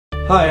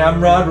Hi,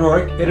 I'm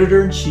Rohrich,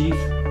 Editor-in-Chief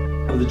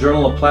of the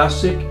Journal of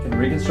Plastic and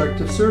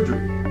Reconstructive Surgery.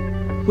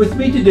 With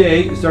me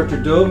today is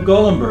Dr. Dov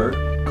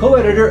Goldenberg,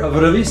 co-editor of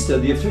Revista,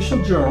 the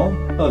official journal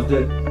of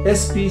the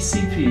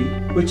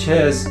SBCP, which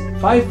has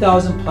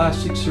 5,000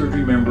 plastic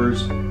surgery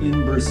members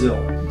in Brazil.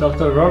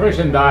 Dr. Rohrich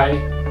and I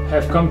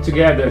have come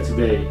together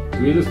today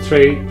to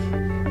illustrate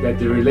that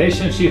the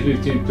relationship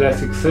between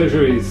plastic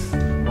surgeries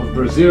of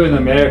Brazil and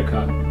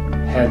America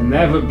had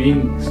never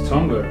been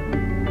stronger.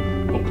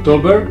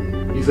 October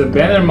is a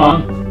banner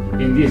month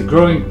in this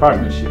growing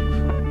partnership.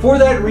 For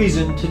that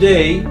reason,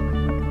 today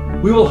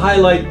we will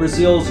highlight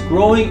Brazil's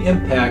growing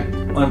impact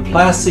on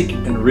plastic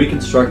and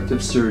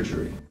reconstructive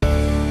surgery.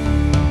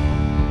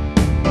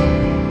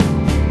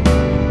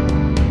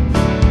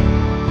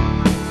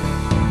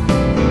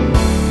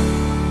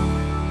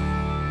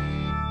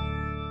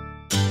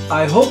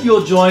 I hope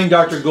you'll join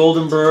Dr.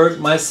 Goldenberg,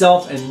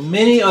 myself, and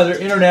many other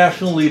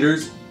international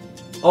leaders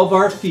of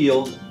our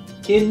field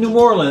in New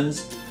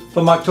Orleans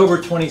from October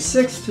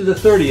 26th to the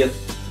 30th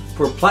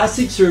for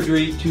Plastic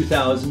Surgery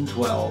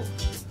 2012,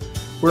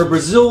 where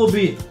Brazil will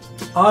be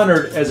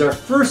honored as our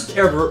first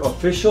ever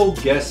official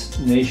guest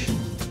nation.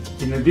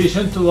 In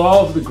addition to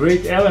all of the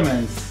great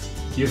elements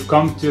you've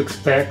come to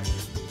expect,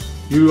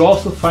 you will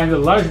also find a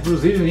large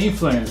Brazilian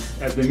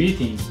influence at the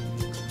meeting.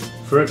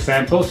 For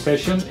example,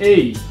 Session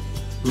A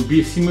will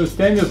be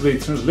simultaneously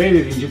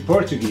translated into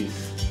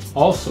Portuguese.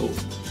 Also,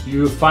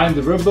 you will find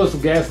the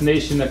robust Guest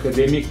Nation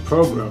academic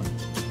program,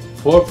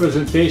 4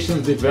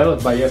 presentations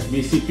developed by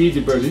SBCP, the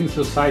Brazilian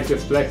Society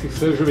of Plastic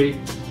Surgery,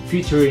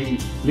 featuring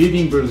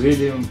leading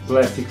Brazilian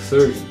plastic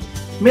surgeons.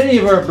 Many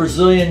of our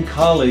Brazilian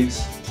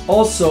colleagues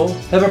also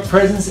have a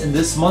presence in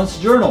this month's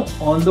journal,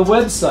 on the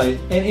website,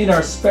 and in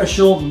our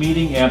special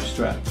meeting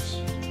abstracts.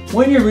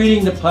 When you're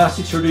reading the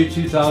Plastic Surgery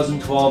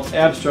 2012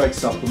 abstract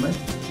supplement,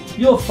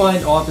 you'll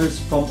find authors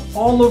from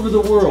all over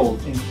the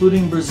world,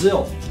 including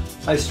Brazil.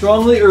 I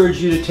strongly urge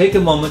you to take a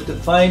moment to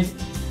find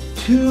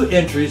 2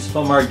 entries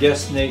from our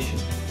guest nation.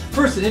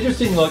 First, an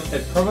interesting look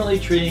at permanently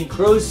treating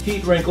Crow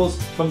Feet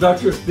Wrinkles from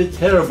Dr.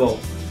 Blepharoplasty.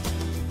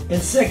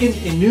 And second,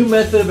 a new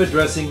method of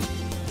addressing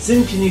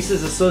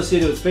synkinesis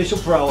associated with facial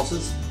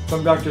paralysis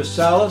from Dr.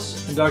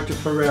 Salas and Dr.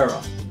 Ferreira.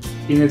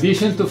 In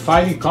addition to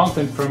finding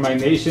content from my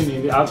nation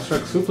in the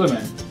abstract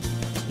supplement,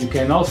 you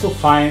can also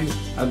find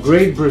a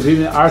great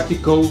Brazilian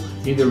article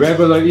in the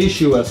regular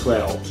issue as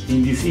well.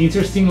 In this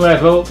interesting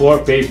level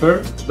 4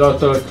 paper,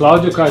 Dr.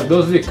 Claudio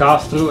Cardoso de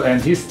Castro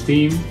and his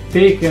team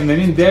take an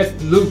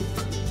in-depth look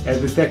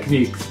at the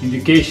techniques,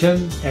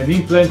 indication, and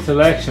implant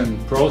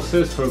selection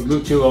process for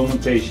gluteal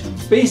augmentation.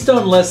 Based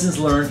on lessons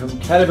learned from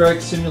cadaveric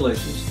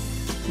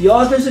simulations, the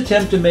authors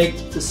attempt to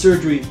make the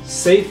surgery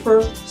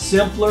safer,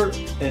 simpler,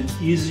 and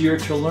easier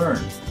to learn.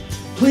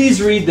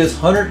 Please read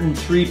this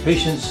 103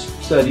 patients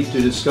study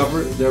to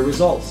discover their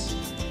results.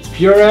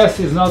 PRS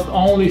is not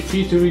only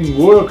featuring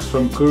works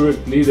from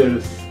current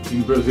leaders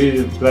in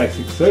Brazilian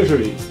plastic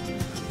surgery,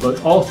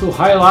 but also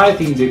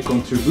highlighting the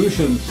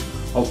contributions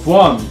of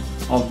one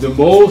of the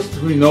most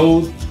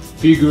renowned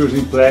figures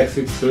in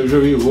plastic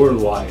surgery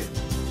worldwide,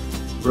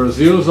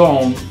 Brazil's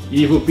own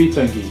Ivo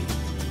Pitanguy.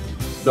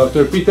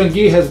 Dr.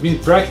 Pitanguy has been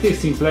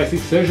practicing plastic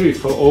surgery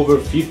for over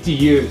 50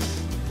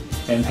 years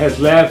and has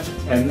left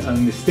an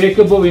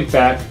unmistakable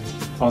impact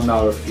on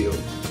our field.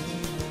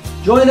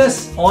 Join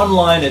us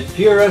online at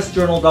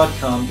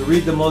prsjournal.com to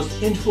read the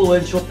most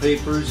influential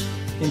papers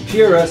in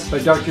PRS by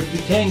Dr.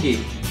 Pitanguy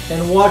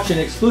and watch an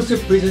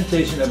exclusive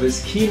presentation of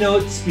his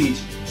keynote speech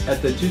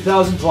at the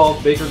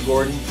 2012 Baker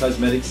Gordon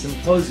Cosmetic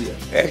Symposium.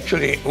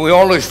 Actually, we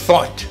always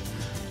thought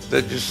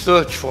that the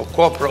search for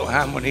corporal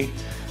harmony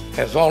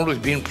has always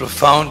been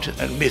profound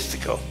and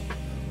mystical.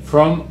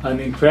 From an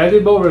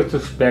incredible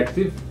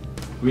retrospective,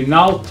 we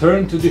now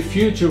turn to the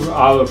future of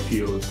our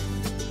field.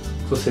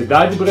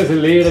 Sociedade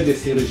Brasileira de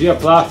Cirugia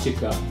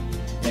Plástica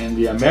and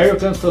the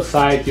American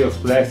Society of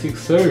Plastic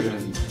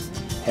Surgeons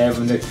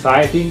have an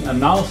exciting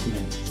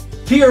announcement.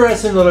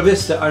 PRS and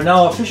Revista are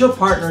now official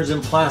partners in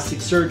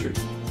plastic surgery.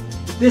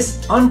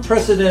 This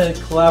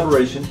unprecedented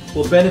collaboration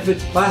will benefit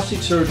plastic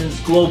surgeons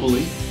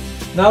globally,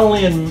 not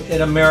only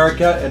in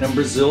America and in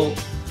Brazil,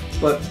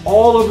 but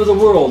all over the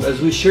world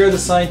as we share the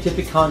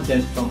scientific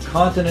content from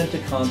continent to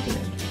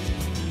continent.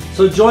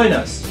 So join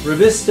us,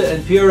 Revista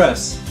and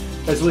PRS,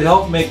 as we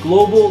help make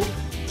global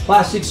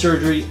plastic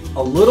surgery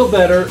a little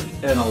better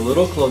and a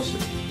little closer.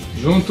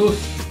 Juntos,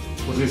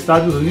 os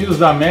Estados Unidos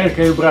da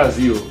América e o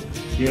Brasil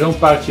irão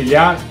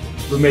partilhar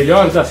do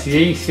melhor da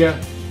ciência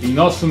em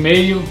nosso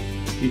meio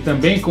e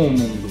também com o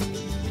mundo.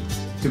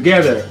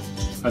 Together,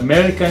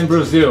 America and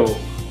Brazil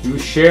will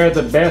share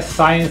the best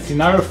science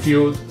in our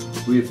field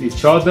with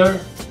each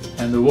other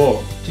and the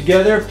world.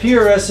 Together,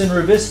 PRS and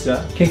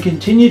Revista can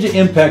continue to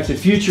impact the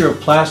future of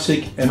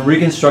plastic and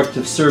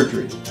reconstructive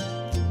surgery.